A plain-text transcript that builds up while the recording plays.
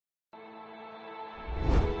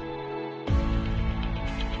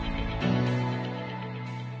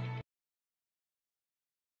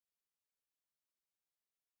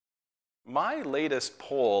my latest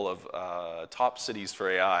poll of top cities for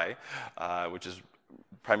AI, which is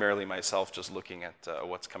primarily myself just looking at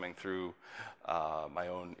what's coming through my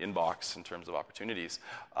own inbox in terms of opportunities,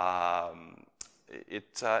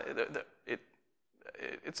 it's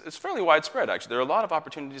fairly widespread, actually. There are a lot of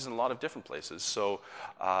opportunities in a lot of different places. So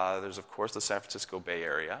there's, of course, the San Francisco Bay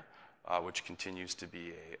Area, which continues to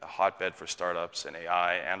be a hotbed for startups in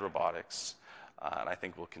AI and robotics, and I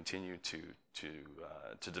think will continue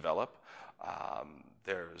to develop.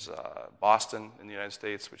 There's Boston in the United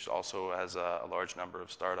States, which also has a large number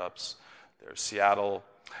of startups. There's Seattle.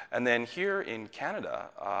 And then here in Canada,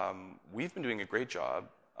 we've been doing a great job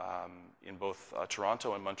in both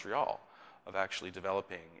Toronto and Montreal of actually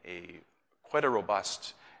developing quite a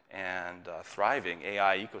robust and thriving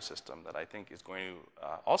AI ecosystem that I think is going to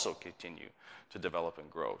also continue to develop and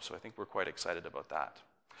grow. So I think we're quite excited about that.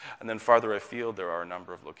 And then farther afield, there are a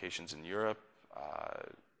number of locations in Europe,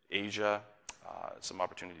 Asia, some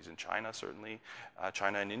opportunities in China, certainly,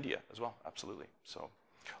 China and India as well, absolutely. So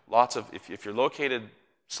lots of, if you're located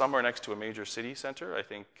somewhere next to a major city center, I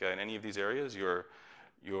think in any of these areas, you're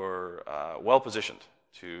well positioned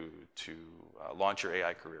to launch your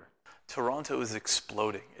AI career. Toronto is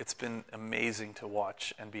exploding. It's been amazing to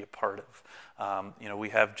watch and be a part of. We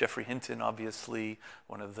have Geoffrey Hinton, obviously,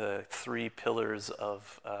 one of the 3 pillars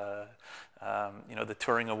of the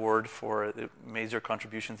Turing Award for the major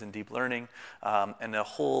contributions in deep learning, and the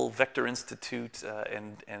whole Vector Institute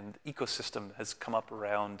and ecosystem has come up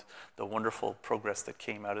around the wonderful progress that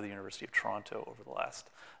came out of the University of Toronto over the last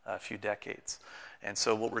few decades. And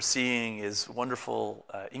so what we're seeing is wonderful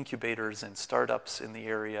incubators and startups in the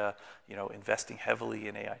area, investing heavily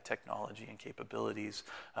in AI technology and capabilities.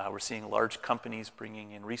 We're seeing large companies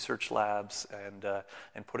bringing in research labs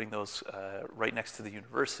and putting those right next to the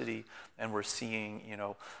university. And we're seeing,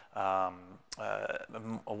 a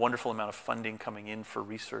wonderful amount of funding coming in for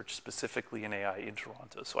research, specifically in AI in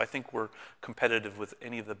Toronto. So I think we're competitive with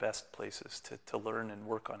any of the best places to learn and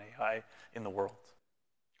work on AI in the world.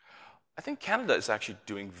 I think Canada is actually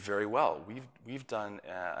doing very well. We've done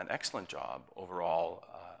an excellent job overall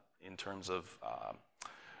in terms of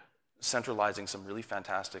centralizing some really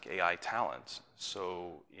fantastic AI talent.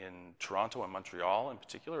 So in Toronto and Montreal in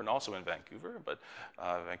particular, and also in Vancouver, but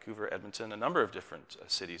Vancouver, Edmonton, a number of different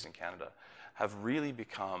cities in Canada have really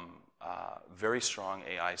become very strong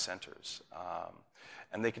AI centers.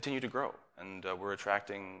 And they continue to grow. And we're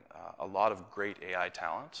attracting a lot of great AI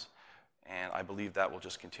talent. And I believe that will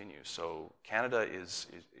just continue. So Canada is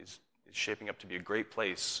shaping up to be a great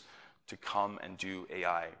place to come and do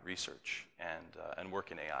AI research and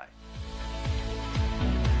work in AI.